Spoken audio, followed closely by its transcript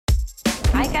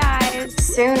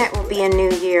Soon it will be a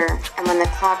new year, and when the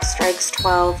clock strikes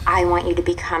 12, I want you to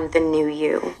become the new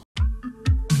you.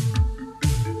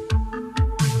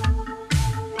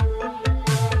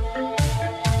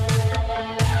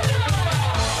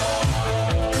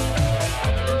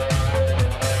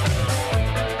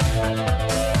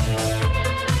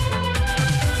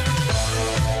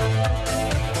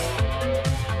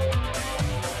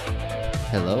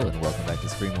 Hello and welcome back to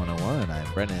Scream 101.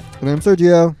 I'm Brennan. And I'm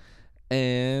Sergio.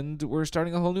 And we're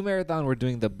starting a whole new marathon. We're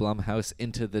doing the Blumhouse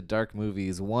Into the Dark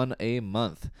movies, one a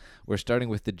month. We're starting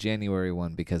with the January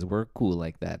one because we're cool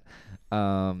like that.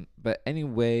 But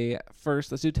anyway,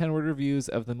 first, let's do 10-word reviews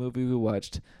of the movie we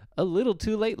watched a little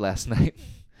too late last night.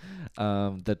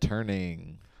 The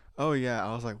Turning. Oh, yeah.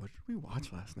 I was like, what did we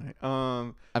watch last night?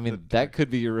 I mean, that could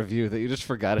be your review that you just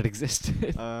forgot it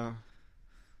existed.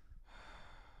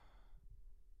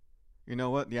 You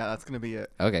know what? Yeah, that's going to be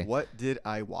it. Okay. What did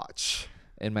I watch?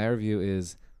 And my review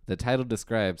is, the title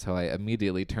describes how I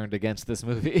immediately turned against this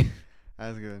movie.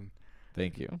 That's good.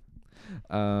 Thank you.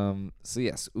 So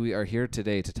yes, we are here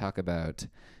today to talk about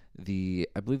I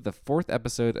believe the 4th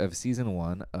episode of season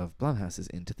 1 of Blumhouse's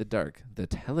Into the Dark, the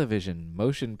television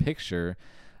motion picture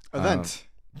Event.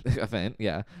 Event,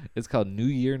 yeah. It's called New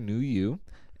Year, New You,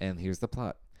 and here's the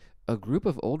plot. A group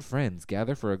of old friends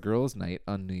gather for a girls' night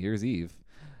on New Year's Eve.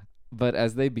 But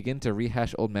as they begin to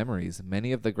rehash old memories,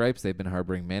 many of the gripes they've been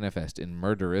harboring manifest in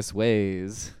murderous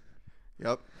ways.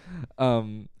 Yep.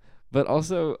 But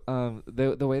also,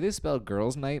 the way they spelled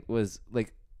girls' night was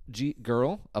like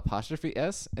girl apostrophe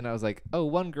s, and I was like, oh,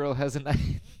 one girl has a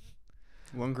night.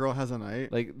 One girl has a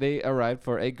night. Like they arrived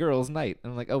for a girls' night,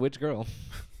 and I'm like, oh, which girl?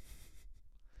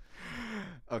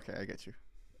 Okay, I get you.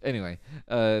 Anyway,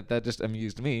 that just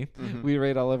amused me. Mm-hmm. We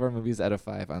rate all of our movies out of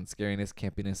 5 on scariness,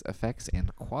 campiness, effects,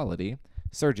 and quality.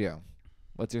 Sergio,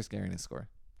 what's your scariness score?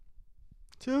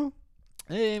 2.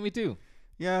 Hey, me too.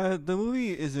 Yeah, the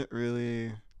movie isn't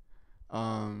really...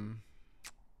 The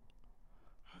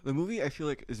movie, I feel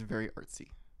like, is very artsy.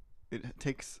 It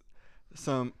makes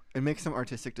some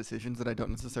artistic decisions that I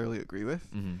don't necessarily agree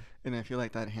with. Mm-hmm. And I feel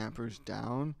like that hampers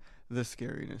down the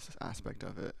scariness aspect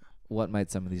of it. What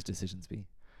might some of these decisions be?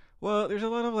 Well, there's a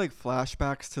lot of like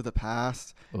flashbacks to the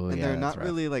past, and they're not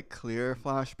really like clear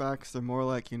flashbacks. They're more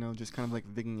like, just kind of like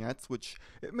vignettes, which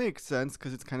it makes sense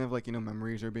because it's kind of like,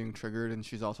 memories are being triggered and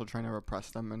she's also trying to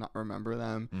repress them and not remember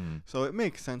them. Mm. So it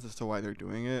makes sense as to why they're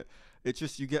doing it. It's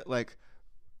just you get like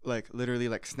literally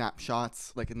like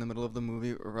snapshots like in the middle of the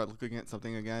movie or looking at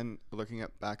something again, looking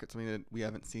back at something that we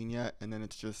haven't seen yet, and then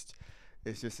it's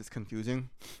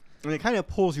confusing. And it kind of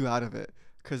pulls you out of it.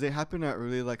 Because they happen at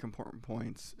really, like, important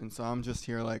points. And so I'm just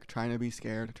here, like, trying to be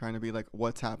scared, trying to be, like,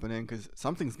 what's happening? Because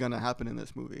something's going to happen in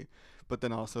this movie. But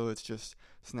then also it's just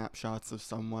snapshots of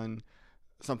something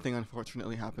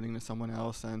unfortunately happening to someone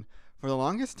else. And for the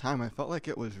longest time, I felt like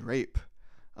it was rape.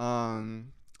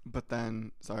 But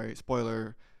then, sorry,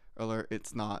 spoiler alert,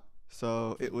 it's not.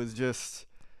 So it was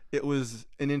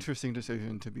an interesting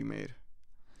decision to be made.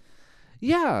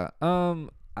 Yeah,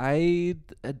 I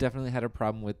definitely had a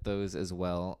problem with those as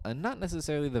well, and not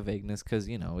necessarily the vagueness, because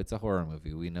it's a horror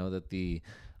movie. We know that the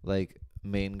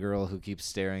main girl who keeps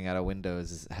staring out of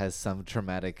windows has some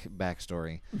traumatic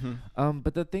backstory. Mm-hmm.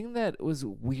 But the thing that was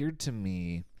weird to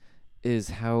me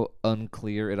is how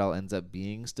unclear it all ends up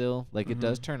being. Still, it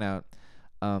does turn out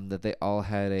that they all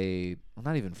had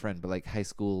not even friend, but high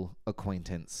school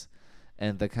acquaintance.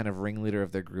 And the kind of ringleader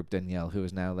of their group, Danielle, who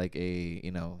is now a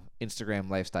Instagram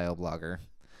lifestyle blogger.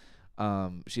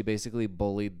 She basically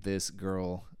bullied this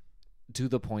girl to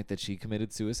the point that she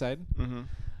committed suicide.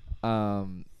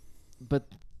 Mm-hmm. But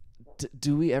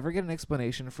do we ever get an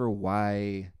explanation for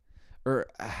why or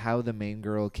how the main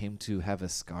girl came to have a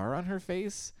scar on her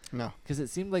face? No. Because it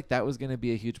seemed like that was going to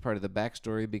be a huge part of the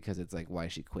backstory, because it's why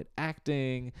she quit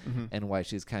acting and why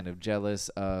she's kind of jealous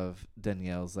of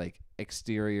Danielle's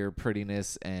exterior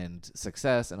prettiness and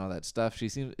success and all that stuff.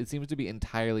 It seems to be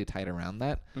entirely tied around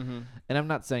that. Mm-hmm. And I'm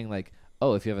not saying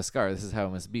oh, if you have a scar, this is how it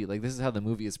must be. This is how the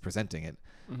movie is presenting it.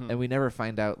 Mm-hmm. And we never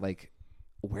find out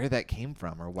where that came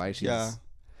from or why she's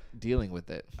dealing with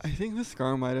it. I think the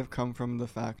scar might have come from the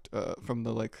fact from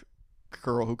the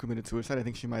girl who committed suicide. I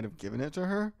think she might have given it to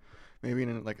her, maybe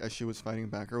as she was fighting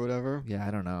back or whatever. Yeah,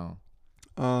 I don't know.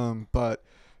 But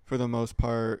for the most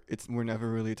part, we're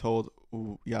never really told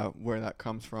where that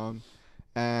comes from,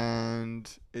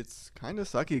 and it's kind of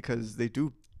sucky because they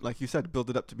do, like you said, build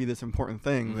it up to be this important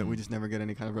thing that we just never get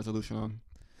any kind of resolution on.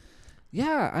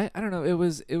 Yeah, I don't know. It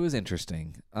was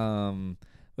interesting.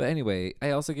 But anyway,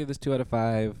 I also gave this 2 out of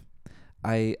 5.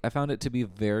 I found it to be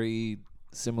very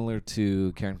similar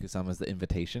to Karen Kusama's The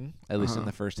Invitation, at least in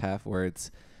the first half, where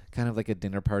it's kind of like a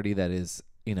dinner party that is,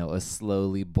 you know, a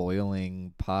slowly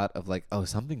boiling pot of like, oh,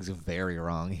 something's very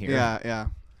wrong here. Yeah.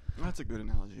 That's a good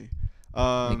analogy.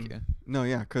 Thank you. No,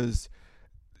 yeah, because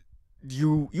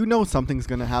you know something's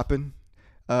gonna happen,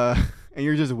 and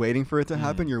you're just waiting for it to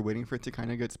happen. You're waiting for it to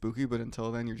kind of get spooky, but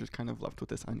until then, you're just kind of left with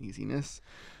this uneasiness.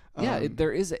 Yeah,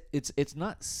 there is. It's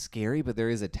not scary, but there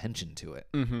is a tension to it.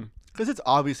 Because it's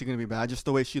obviously gonna be bad. Just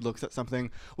the way she looks at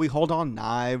something. We hold on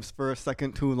knives for a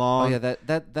second too long. Oh yeah,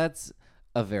 that's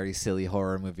a very silly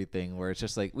horror movie thing where it's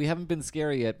just like, we haven't been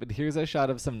scary yet, but here's a shot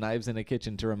of some knives in a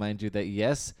kitchen to remind you that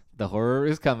yes, the horror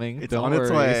is coming. It's Don't on worry,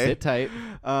 its way. sit tight.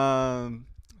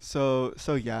 So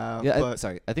yeah. Yeah, But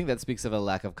sorry. I think that speaks of a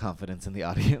lack of confidence in the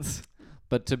audience.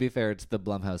 But to be fair, it's the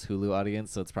Blumhouse Hulu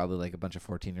audience, so it's probably like a bunch of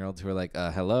 14-year-olds who are like,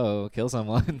 hello, kill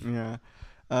someone.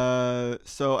 yeah.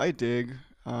 So I dig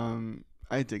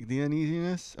the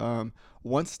uneasiness.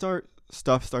 Once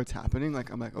stuff starts happening, like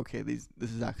I'm like, okay, this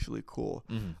is actually cool.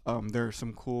 There are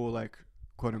some cool, like,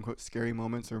 quote unquote scary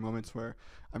moments, or moments where,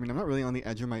 I mean, I'm not really on the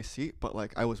edge of my seat, but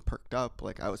like I was perked up,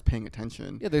 like I was paying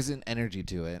attention. Yeah, there's an energy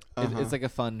to it. It's like a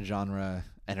fun genre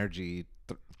energy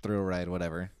thrill ride,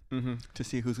 whatever. To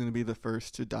see who's gonna be the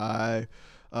first to die,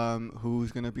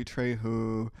 who's gonna betray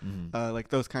who, like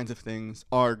those kinds of things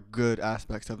are good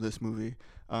aspects of this movie.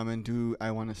 And do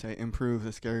I want to say improve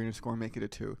the scariness score, make it a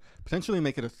 2, potentially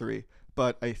make it a 3.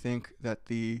 But I think that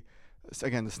the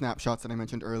snapshots that I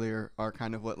mentioned earlier are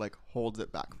kind of what like holds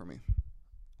it back for me.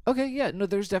 Okay, yeah, no,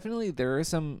 there are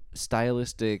some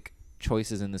stylistic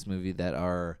choices in this movie that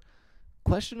are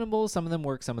questionable. Some of them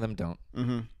work, some of them don't.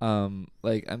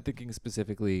 Like I'm thinking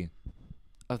specifically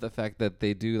of the fact that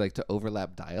they do like to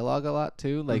overlap dialogue a lot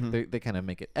too. Like they kind of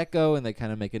make it echo, and they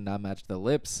kind of make it not match the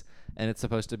lips, and it's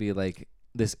supposed to be like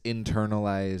this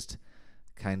internalized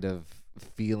kind of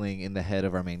feeling in the head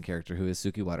of our main character, who is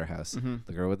Suki Waterhouse,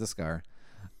 the girl with the scar.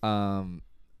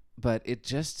 But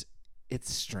it's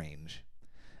strange.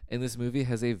 And this movie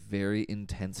has a very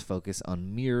intense focus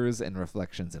on mirrors and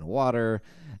reflections in water,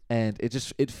 and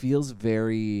it feels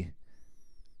very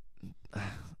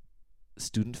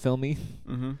student filmy,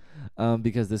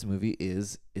 because this movie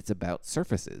it's about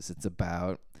surfaces. It's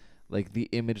about like the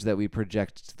image that we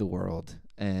project to the world,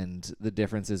 and the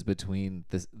differences between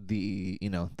the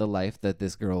life that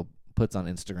this girl puts on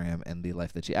Instagram and the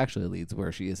life that she actually leads,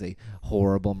 where she is a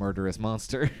horrible, murderous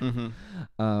monster.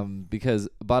 Because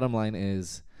bottom line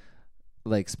is,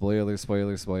 like, spoilers,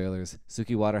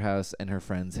 Suki Waterhouse and her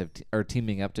friends are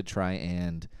teaming up to try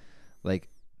and like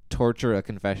torture a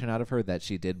confession out of her that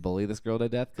she did bully this girl to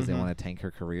death, because they want to tank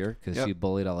her career, because she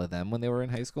bullied all of them when they were in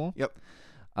high school.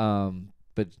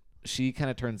 But she kind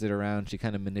of turns it around. She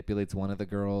kind of manipulates one of the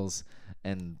girls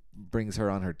and brings her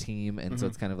on her team, and so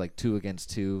it's kind of like 2 against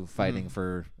 2 fighting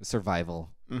for survival,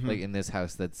 like in this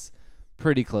house that's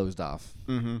pretty closed off.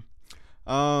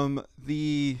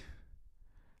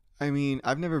 I mean,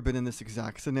 I've never been in this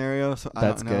exact scenario, so I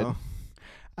don't know.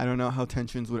 I don't know how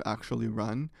tensions would actually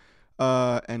run,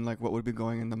 and like what would be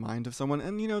going in the mind of someone.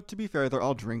 And to be fair, they're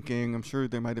all drinking. I'm sure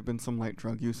there might have been some light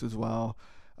drug use as well.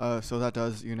 So that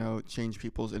does, change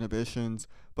people's inhibitions.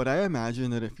 But I imagine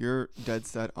that if you're dead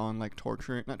set on like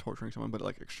not torturing someone, but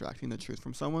like extracting the truth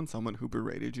from someone who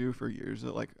berated you for years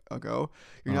ago,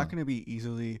 you're not going to be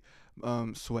easily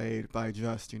swayed by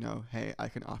just, hey, I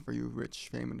can offer you rich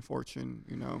fame and fortune,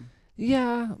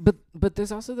 Yeah, but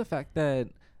there's also the fact that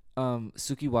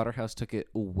Suki Waterhouse took it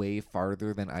way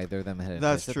farther than either of them had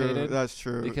anticipated. That's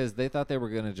true. Because they thought they were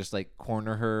going to just like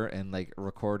corner her and like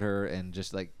record her and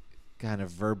just like kind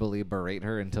of verbally berate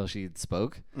her until she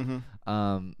spoke.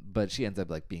 But she ends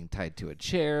up like being tied to a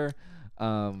chair.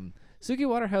 Suki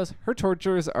Waterhouse, her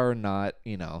tortures are not,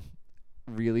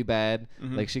 really bad.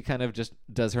 Like she kind of just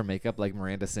does her makeup like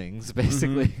Miranda sings,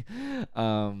 basically.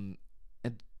 And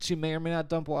she may or may not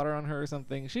dump water on her or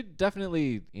something. She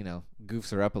definitely,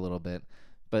 goofs her up a little bit,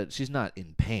 but she's not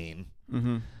in pain.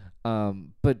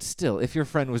 But still, if your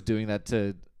friend was doing that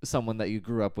to someone that you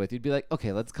grew up with, you'd be like,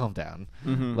 okay, let's calm down.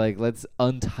 Like, let's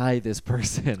untie this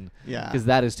person. Yeah. Because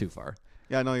that is too far.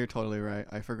 Yeah, no, you're totally right.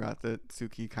 I forgot that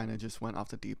Suki kind of just went off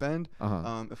the deep end.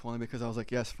 If only because I was like,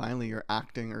 yes, finally you're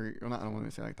acting, or you're not, I don't want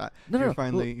to say it like that. You're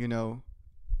finally,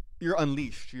 you're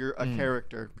unleashed. You're a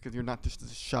character, because you're not just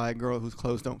this shy girl whose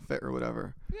clothes don't fit or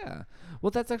whatever. Yeah.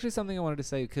 Well, that's actually something I wanted to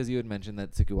say, because you had mentioned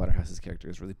that Suki Waterhouse's character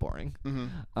is really boring.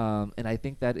 And I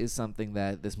think that is something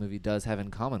that this movie does have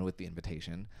in common with The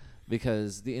Invitation,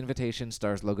 because The Invitation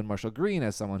stars Logan Marshall Green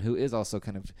as someone who is also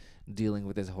kind of dealing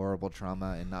with his horrible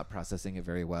trauma and not processing it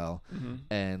very well,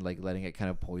 and like letting it kind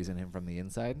of poison him from the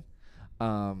inside.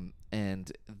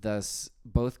 And thus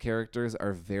both characters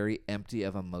are very empty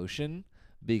of emotion,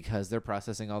 because they're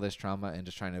processing all this trauma and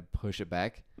just trying to push it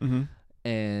back. Mm-hmm.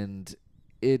 And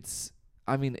it's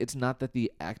not that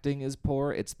the acting is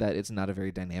poor, it's that it's not a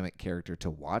very dynamic character to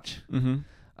watch.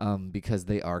 Because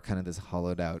they are kind of this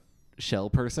hollowed out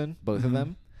shell person, both of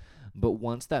them. But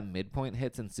once that midpoint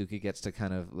hits and Suki gets to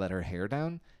kind of let her hair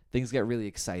down, things get really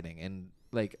exciting, and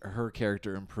like her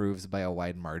character improves by a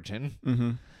wide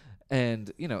margin.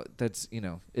 And that's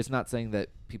it's not saying that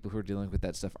people who are dealing with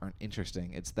that stuff aren't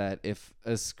interesting. It's that if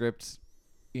a script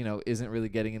isn't really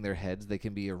getting in their heads, they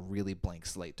can be a really blank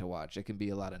slate to watch. It can be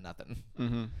a lot of nothing.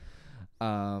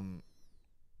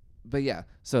 But yeah,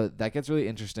 so that gets really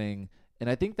interesting. And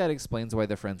I think that explains why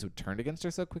the friends would turn against her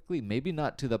so quickly. Maybe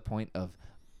not to the point of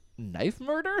knife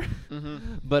murder,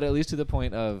 but at least to the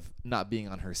point of not being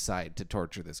on her side to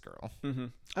torture this girl.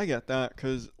 I get that,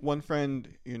 because one friend,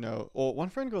 one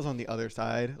friend goes on the other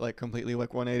side, like completely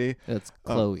like 180. That's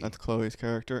Chloe. That's Chloe's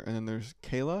character. And then there's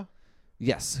Kayla.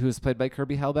 Yes, who's played by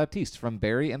Kirby Hal Baptiste from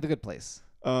Barry and The Good Place.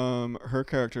 Her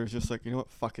character is just like, you know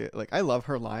what, fuck it. Like, I love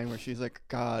her line where she's like,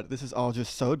 God, this is all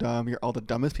just so dumb. You're all the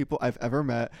dumbest people I've ever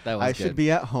met. I should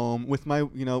be at home with my,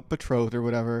 betrothed or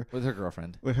whatever. With her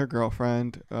girlfriend.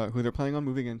 Who they're planning on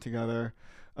moving in together.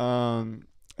 And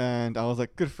I was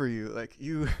like, good for you. Like,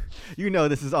 you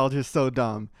this is all just so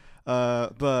dumb.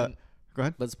 But go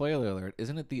ahead. But spoiler alert,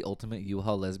 isn't it the ultimate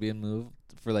U-Haul lesbian move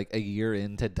for like a year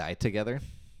in to die together?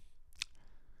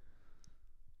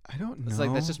 I don't know. It's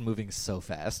like that's just moving so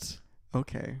fast.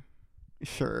 Okay,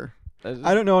 sure.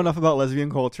 I don't know enough about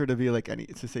lesbian culture to be like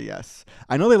to say yes.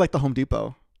 I know they like the Home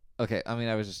Depot. Okay, I mean,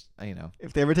 I was just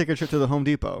if they ever take a trip to the Home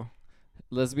Depot.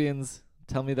 Lesbians,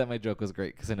 tell me that my joke was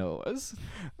great, because I know it was.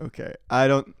 Okay, I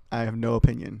have no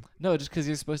opinion. No, just because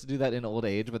you're supposed to do that in old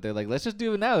age, but they're like, let's just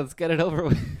do it now. Let's get it over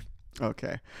with.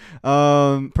 Okay,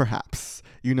 perhaps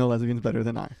lesbians better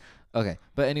than I. Okay,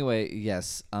 but anyway,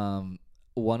 yes.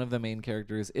 One of the main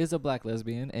characters is a black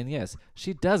lesbian, and yes,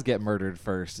 she does get murdered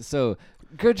first. So,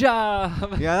 good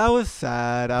job. Yeah, that was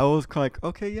sad. I was like,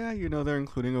 okay, yeah, they're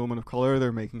including a woman of color.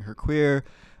 They're making her queer.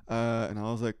 And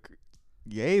I was like,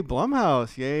 yay,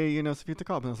 Blumhouse. Yay, Sophia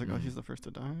Takal. And I was like, oh, she's the first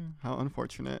to die. How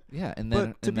unfortunate. Yeah, and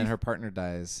then her partner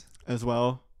dies. As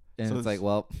well. And so it's like,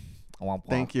 well, womp womp.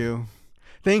 Thank you.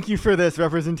 Thank you for this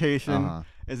representation.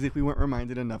 As if we weren't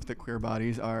reminded enough that queer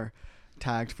bodies are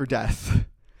tagged for death.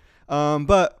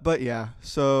 But yeah,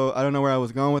 so I don't know where I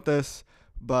was going with this,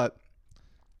 but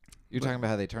you're talking about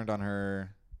how they turned on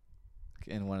her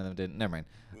and one of them didn't. Never mind.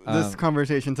 This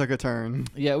conversation took a turn.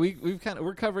 Yeah,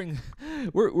 we're covering,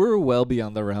 we're well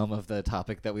beyond the realm of the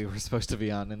topic that we were supposed to be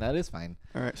on, and that is fine.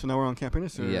 All right, so now we're on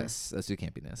campiness. Yes, let's do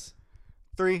campiness.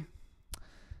 3.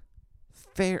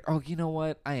 Fair. Oh, you know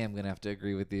what? I am gonna have to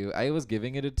agree with you. I was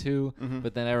giving it a 2,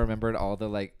 but then I remembered all the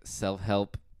like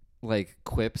self-help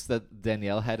quips that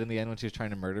Danielle had in the end when she was trying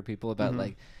to murder people about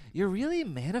like, you're really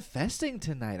manifesting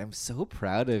tonight. I'm so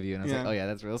proud of you. And I was like, oh yeah,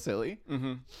 that's real silly.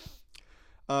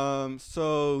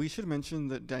 So we should mention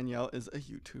that Danielle is a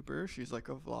YouTuber. She's like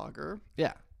a vlogger.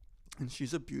 Yeah. And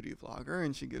she's a beauty vlogger,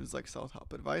 and she gives like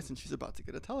self-help advice, and she's about to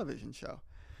get a television show.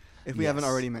 If we haven't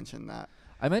already mentioned that.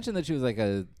 I mentioned that she was like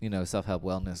a, self-help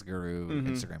wellness guru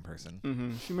Instagram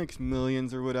person. She makes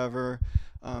millions or whatever.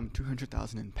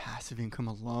 200,000 in passive income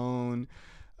alone.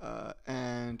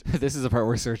 And this is the part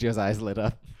where Sergio's eyes lit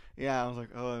up. Yeah, I was like,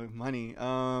 oh, money.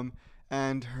 And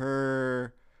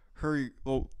the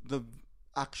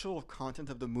actual content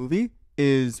of the movie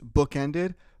is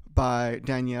bookended by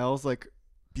Danielle's like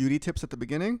beauty tips at the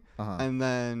beginning, and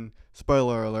then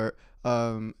spoiler alert,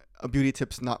 a beauty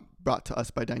tips not brought to us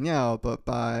by Danielle, but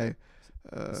by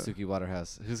Suki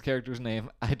Waterhouse, whose character's name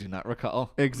I do not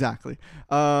recall. Exactly.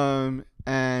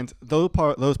 And those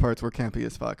parts were campy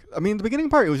as fuck. I mean, the beginning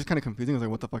part, it was just kind of confusing. I was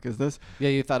like, what the fuck is this? Yeah,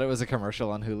 you thought it was a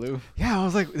commercial on Hulu? Yeah, I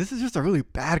was like, this is just a really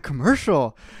bad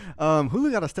commercial.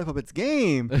 Hulu got to step up its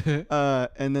game.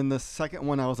 And then the second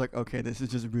one, I was like, okay, this is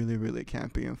just really, really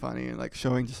campy and funny, and like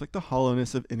showing just like the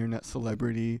hollowness of internet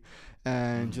celebrity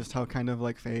and just how kind of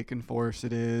like fake and forced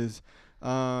it is.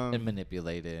 And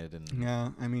manipulated. And yeah,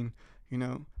 I mean,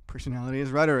 personality is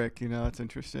rhetoric, it's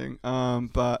interesting.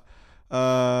 But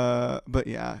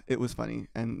yeah, it was funny,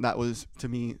 and that was to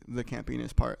me the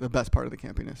campiness part, the best part of the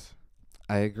campiness.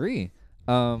 I agree.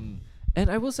 And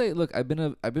I will say, look, I've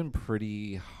been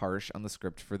pretty harsh on the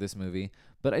script for this movie,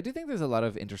 but I do think there's a lot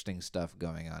of interesting stuff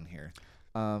going on here.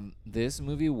 This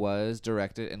movie was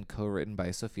directed and co-written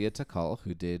by Sophia Takal,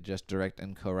 who did just direct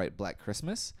and co-write Black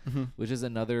Christmas, which is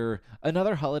another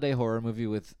holiday horror movie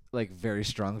with like very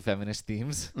strong feminist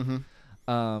themes,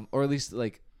 or at least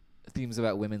like themes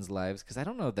about women's lives, because I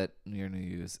don't know that you're going to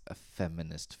use a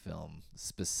feminist film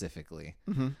specifically.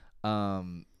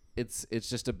 it's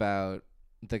just about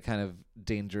the kind of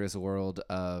dangerous world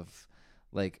of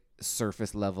like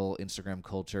surface level Instagram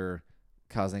culture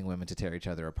causing women to tear each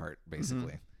other apart,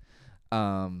 basically.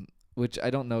 Which I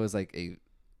don't know is like a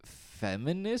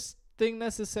feminist thing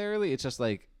necessarily. It's just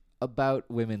like about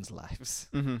women's lives.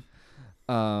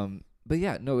 But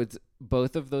yeah, no, it's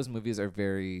both of those movies are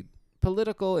very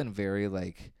political and very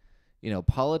like,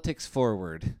 politics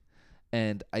forward.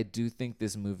 And I do think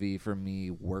this movie for me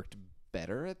worked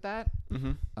better at that.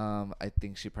 I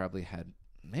think she probably had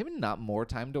maybe not more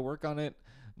time to work on it,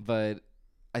 but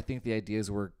I think the ideas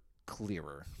were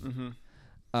clearer.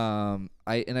 I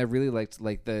really liked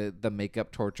like the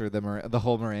makeup torture, the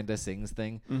whole Miranda Sings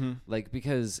thing, like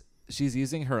because she's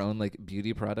using her own like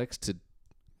beauty products to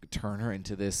turn her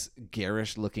into this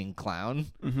garish looking clown,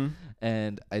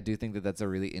 and I do think that that's a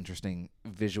really interesting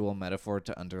visual metaphor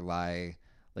to underlie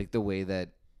like the way that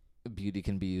beauty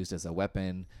can be used as a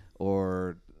weapon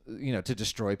or to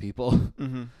destroy people.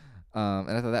 And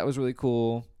I thought that was really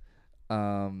cool.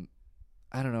 I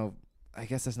don't know, I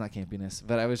guess that's not campiness,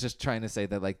 but I was just trying to say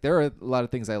that like there are a lot of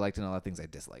things I liked and a lot of things I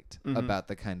disliked about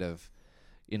the kind of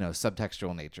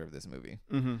subtextual nature of this movie.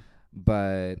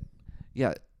 But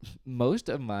yeah, most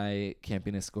of my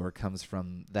campiness score comes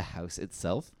from the house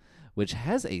itself, which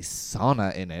has a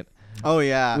sauna in it. Oh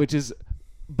yeah, which is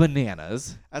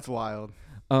bananas. That's wild.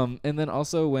 And then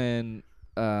also when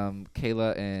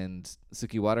Kayla and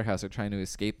Suki Waterhouse are trying to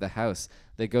escape the house,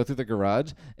 they go through the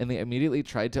garage and they immediately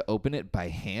tried to open it by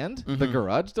hand, the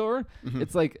garage door.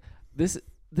 It's like this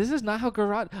is not how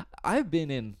garage. I've been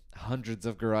in hundreds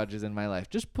of garages in my life.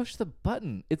 Just push the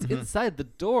button. It's inside the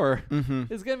door.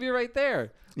 It's gonna be right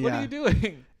there. What are you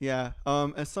doing? Yeah.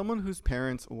 As someone whose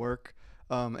parents work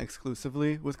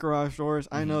exclusively with garage doors,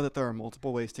 I know that there are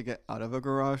multiple ways to get out of a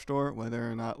garage door, whether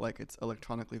or not like it's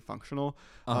electronically functional.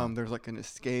 There's like an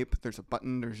escape, there's a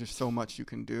button, there's just so much you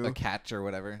can do. A catch or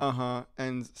whatever.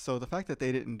 And so the fact that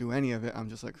they didn't do any of it, I'm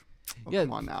just like,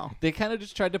 come on now. They kind of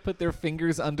just tried to put their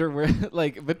fingers under where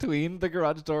like between the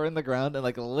garage door and the ground and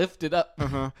like lift it up.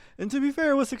 And to be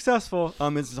fair, it was successful.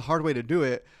 It's a hard way to do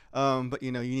it. But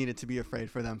you needed to be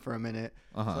afraid for them for a minute.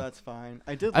 So that's fine.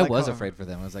 I was afraid for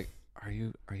them. I was like, Are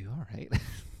you all right?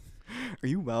 Are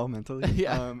you well mentally?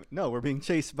 Yeah. No, we're being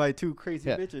chased by two crazy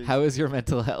bitches. How is your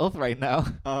mental health right now?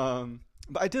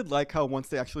 But I did like how once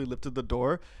they actually lifted the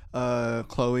door,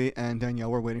 Chloe and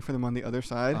Danielle were waiting for them on the other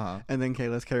side, and then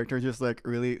Kayla's character just like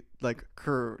really like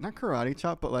not karate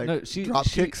chop, but like drop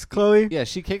kicks Chloe. Yeah,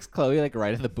 she kicks Chloe like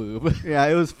right in the boob. Yeah,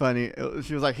 it was funny.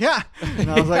 She was like, yeah, and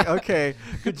I was like, okay,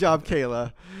 good job,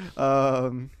 Kayla.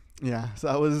 Yeah, so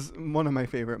that was one of my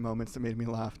favorite moments that made me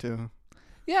laugh too.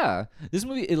 Yeah, this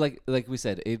movie, it, like we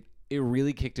said, it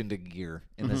really kicked into gear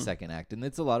in the second act, and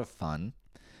it's a lot of fun.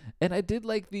 And I did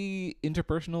like the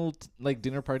interpersonal like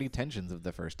dinner party tensions of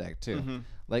the first act too.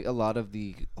 Like a lot of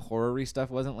the horror-y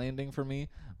stuff wasn't landing for me,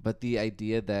 but the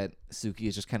idea that Suki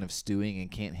is just kind of stewing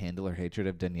and can't handle her hatred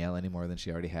of Danielle any more than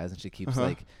she already has, and she keeps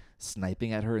like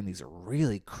sniping at her in these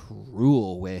really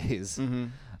cruel ways.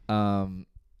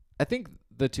 I think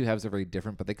the two halves are very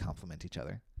different, but they complement each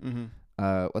other.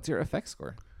 What's your effects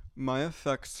score? My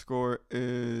effects score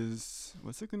is,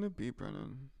 what's it gonna be,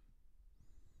 Brennan?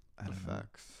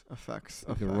 Effects.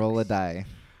 You can roll a die.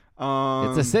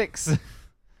 It's a 6.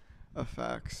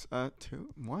 Effects. 2,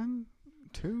 1,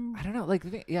 2. I don't know. Like,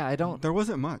 I don't. There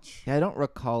wasn't much. Yeah, I don't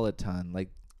recall a ton. Like,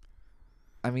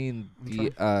 I mean,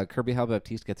 the Kirby Hal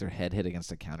Baptiste gets her head hit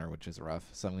against a counter, which is rough.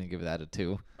 So I'm gonna give that a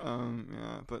 2.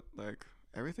 Yeah, but like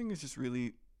everything is just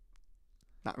really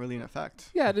not really an effect.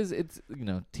 Yeah, it is. It's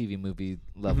TV movie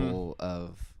level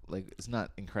of. Like, it's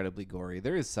not incredibly gory.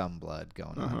 There is some blood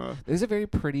going on. There's a very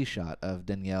pretty shot of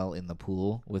Danielle in the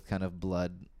pool with kind of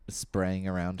blood spraying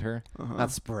around her.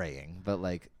 Not spraying, but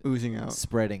like oozing out,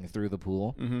 spreading through the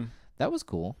pool. That was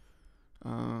cool.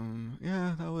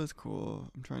 Yeah, that was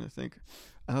cool. I'm trying to think.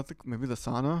 I don't think maybe the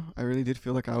sauna. I really did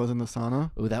feel like I was in the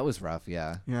sauna. Oh, that was rough.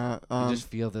 Yeah. Yeah. You just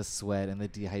feel the sweat and the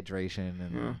dehydration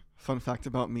and. Yeah. Fun fact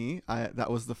about me,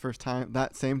 that was the first time,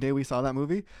 that same day we saw that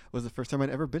movie, was the first time I'd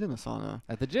ever been in a sauna.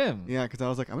 At the gym? Yeah, because I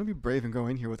was like, I'm going to be brave and go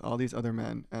in here with all these other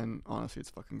men, and honestly,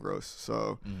 it's fucking gross.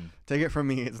 So, take it from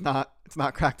me, it's not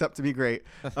cracked up to be great.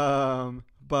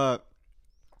 But,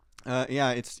 yeah,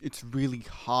 it's really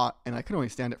hot, and I could only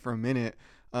stand it for a minute.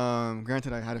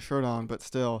 Granted, I had a shirt on, but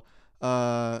still.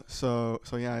 So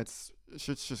yeah, it's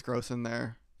just gross in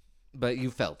there. But you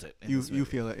felt it. You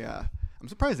feel it, yeah. I'm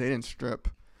surprised they didn't strip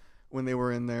when they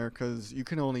were in there, because you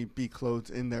can only be clothed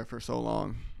in there for so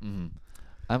long.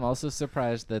 I'm also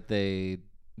surprised that they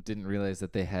didn't realize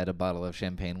that they had a bottle of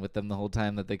champagne with them the whole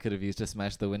time that they could have used to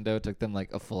smash the window. It took them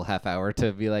like a full half hour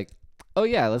to be like, oh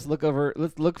yeah, let's look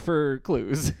for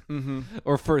clues Mm-hmm.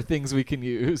 or for things we can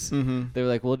use. Mm-hmm. They were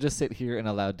like, we'll just sit here and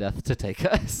allow death to take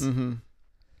us. Mm-hmm.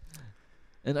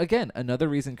 And again, another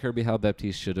reason Kirby Hal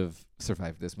Baptiste should have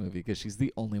survived this movie, because she's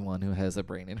the only one who has a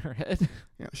brain in her head.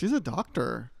 Yeah, she's a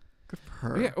doctor. Good for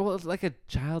her. Yeah, well, it's like a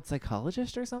child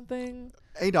psychologist or something.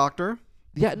 A doctor.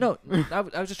 Yeah, no, I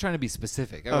was just trying to be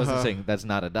specific. I wasn't saying that's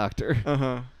not a doctor.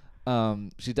 Uh-huh.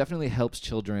 She definitely helps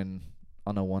children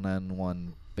on a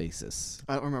one-on-one basis.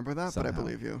 I don't remember that, but I Somehow.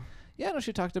 believe you. Yeah, no,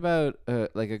 she talked about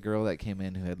like a girl that came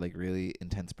in who had like really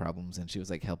intense problems, and she was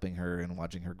like helping her and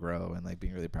watching her grow and like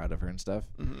being really proud of her and stuff,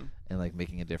 Mm-hmm. and like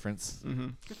making a difference. Mm-hmm.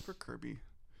 Good for Kirby.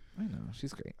 I know,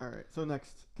 she's great. All right. So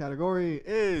next category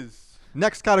is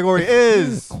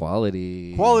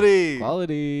Quality.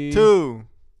 Quality. 2.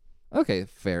 Okay,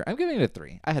 fair. I'm giving it a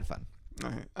 3. I had fun. All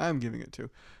right. I'm giving it 2.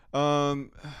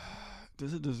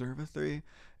 Does it deserve a 3?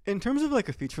 In terms of like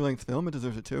a feature-length film, it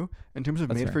deserves a 2. In terms of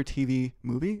That's fair. made-for-TV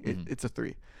movie, Mhm. it's a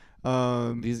 3.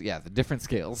 The different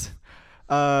scales.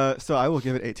 So I will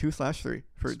give it a 2/3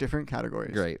 for different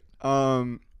categories. Great.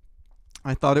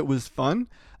 I thought it was fun,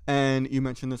 and you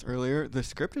mentioned this earlier. The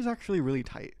script is actually really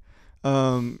tight.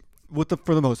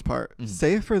 For the most part, Mhm.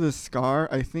 save for the scar,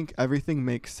 I think everything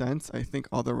makes sense. I think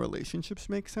all the relationships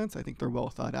make sense. I think they're well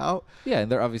thought out. Yeah, and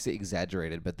they're obviously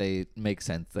exaggerated, but they make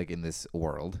sense like in this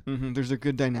world. There's a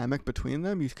good dynamic between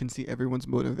them. You can see everyone's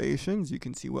motivations. You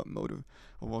can see what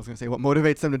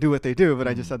motivates them to do what they do, but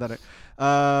I just said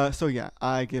that. So yeah,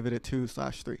 I give it a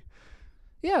 2/3.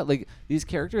 Yeah, like these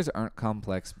characters aren't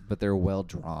complex, but they're well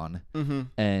drawn, Mm-hmm.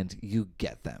 and you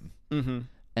get them. Mm-hmm.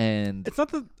 And It's not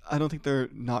that I don't think they're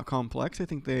not complex. I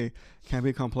think they can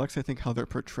be complex. I think how they're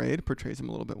portrays them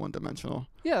a little bit one-dimensional.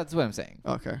 yeah, that's what I'm saying.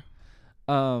 Okay.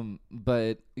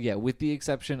 But yeah, with the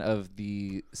exception of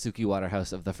the Suki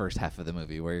Waterhouse of the first half of the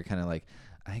movie, where you're kind of like,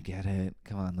 I get it.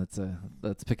 Come on,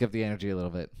 let's pick up the energy a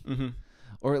little bit, Mm-hmm.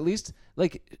 or at least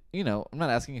like I'm not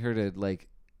asking her to like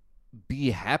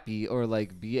be happy or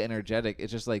like be energetic.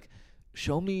 It's just like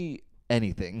show me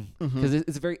anything, because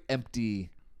it's a very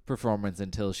empty performance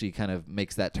until she kind of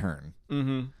makes that turn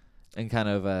Mm-hmm. and kind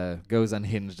of goes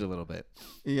unhinged a little bit.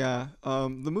 Yeah. The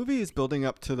movie is building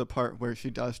up to the part where she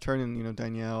does turn and,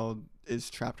 Danielle is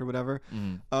trapped or whatever.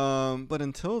 But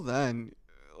until then,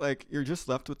 like, you're just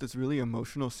left with this really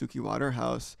emotional Suki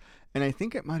Waterhouse. And I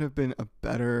think it might have been a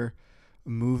better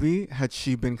movie had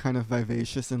she been kind of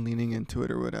vivacious and leaning into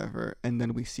it or whatever. And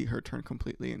then we see her turn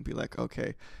completely and be like,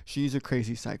 okay, she's a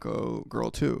crazy psycho girl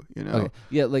too, Okay.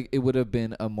 Yeah, like it would have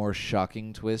been a more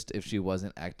shocking twist if she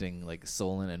wasn't acting like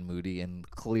sullen and moody and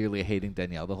clearly hating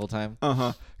Danielle the whole time.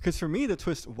 Because for me, the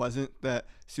twist wasn't that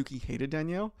Suki hated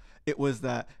Danielle. It was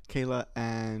that Kayla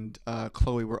and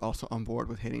Chloe were also on board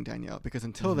with hating Danielle. Because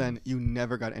until then, you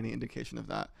never got any indication of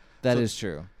that. That is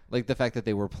true. Like the fact that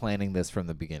they were planning this from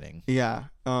the beginning. Yeah.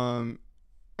 And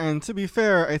to be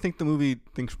fair, I think the movie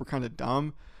thinks we're kind of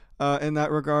dumb in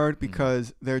that regard,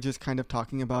 because they're just kind of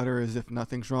talking about her as if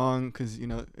nothing's wrong, because,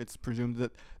 it's presumed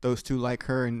that those two like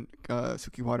her and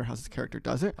Suki Waterhouse's character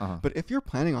doesn't. But if you're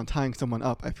planning on tying someone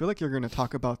up, I feel like you're going to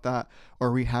talk about that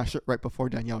or rehash it right before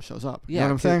Danielle shows up. You know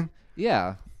what I'm saying?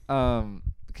 Yeah.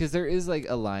 Because there is like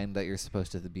a line that you're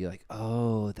supposed to be like,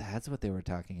 oh, that's what they were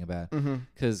talking about.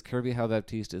 Because Kirby Hal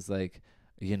Baptiste is like,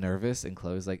 are you nervous? And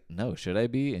Chloe's like, no, should I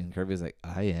be? And Kirby's like,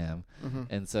 I am.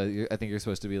 And so I think you're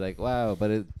supposed to be like, wow,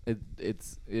 but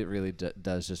it really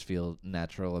does just feel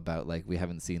natural about like we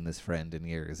haven't seen this friend in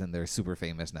years and they're super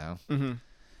famous now.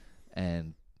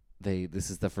 And this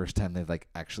is the first time they've like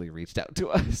actually reached out to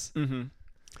us.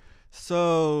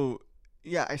 So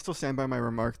yeah, I still stand by my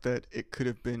remark that it could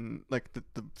have been like the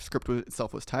script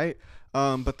itself was tight,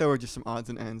 but there were just some odds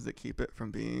and ends that keep it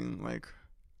from being like,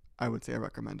 I would say, a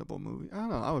recommendable movie. I don't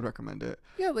know. I would recommend it.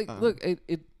 Yeah, like look,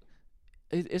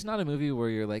 it's not a movie where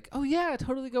you're like, oh yeah,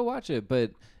 totally go watch it.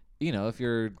 But if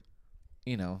you're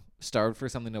starved for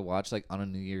something to watch like on a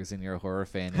New Year's and you're a horror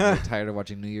fan and you're tired of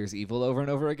watching New Year's Evil over and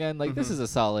over again, like this is a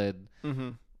solid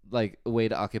like way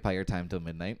to occupy your time till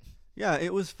midnight. Yeah,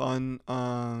 it was fun.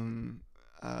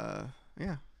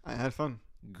 Yeah, I had fun.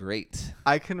 Great.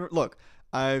 I can look.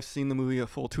 I've seen the movie a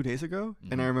full 2 days ago,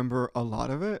 and I remember a lot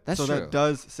of it. That's so true. that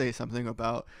does say something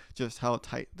about just how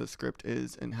tight the script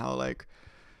is and how like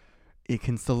it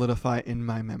can solidify in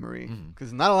my memory,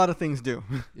 because not a lot of things do.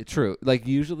 True. Like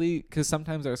usually, because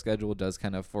sometimes our schedule does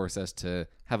kind of force us to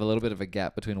have a little bit of a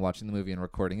gap between watching the movie and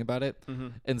recording about it,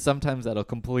 and sometimes that'll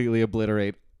completely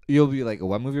obliterate. You'll be like,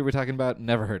 what movie are we talking about?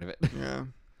 Never heard of it.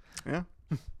 Yeah.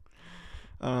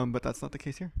 But that's not the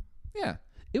case here. Yeah.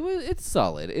 It's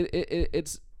solid.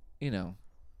 It's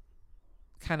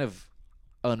kind of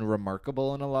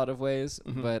unremarkable in a lot of ways,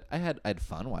 Mhm. but I had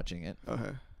fun watching it.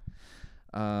 Okay.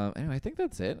 Anyway, I think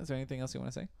that's it. Is there anything else you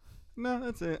want to say? No,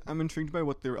 that's it. I'm intrigued by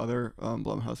what their other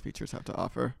Blumhouse features have to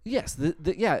offer. Yes,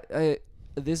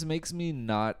 this makes me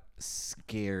not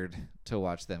scared to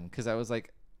watch them because I was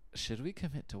like, should we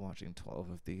commit to watching 12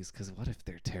 of these? Because what if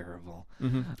they're terrible?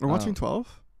 We're watching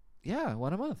 12? Yeah,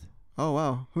 one a month. Oh,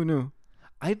 wow. Who knew?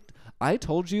 I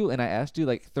told you and I asked you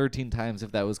like 13 times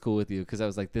if that was cool with you because I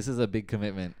was like, this is a big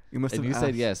commitment. You must And have you said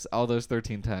asked. yes all those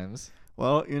 13 times.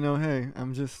 Well, hey,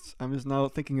 I'm just now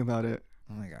thinking about it.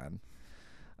 Oh my god.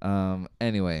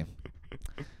 Anyway,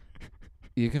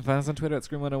 you can find us on Twitter at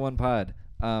Scream101pod.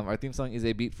 Our theme song is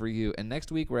A Beat for You, and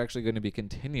next week we're actually going to be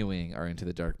continuing our Into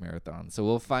the Dark marathon. So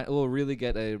we'll really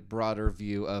get a broader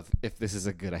view of if this is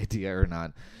a good idea or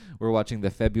not. We're watching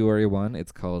the February one.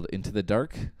 It's called Into the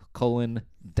Dark: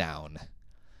 Down.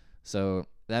 So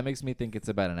that makes me think it's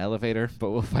about an elevator, but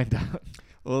we'll find out.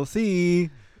 We'll see.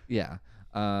 Yeah.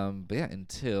 But yeah,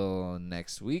 until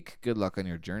next week, good luck on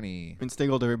your journey. And stay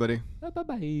gold, everybody.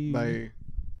 Bye-bye. Bye.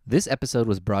 This episode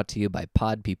was brought to you by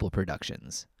Pod People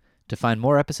Productions. To find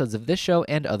more episodes of this show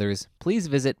and others, please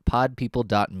visit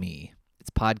podpeople.me. It's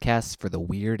podcasts for the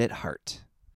weird at heart.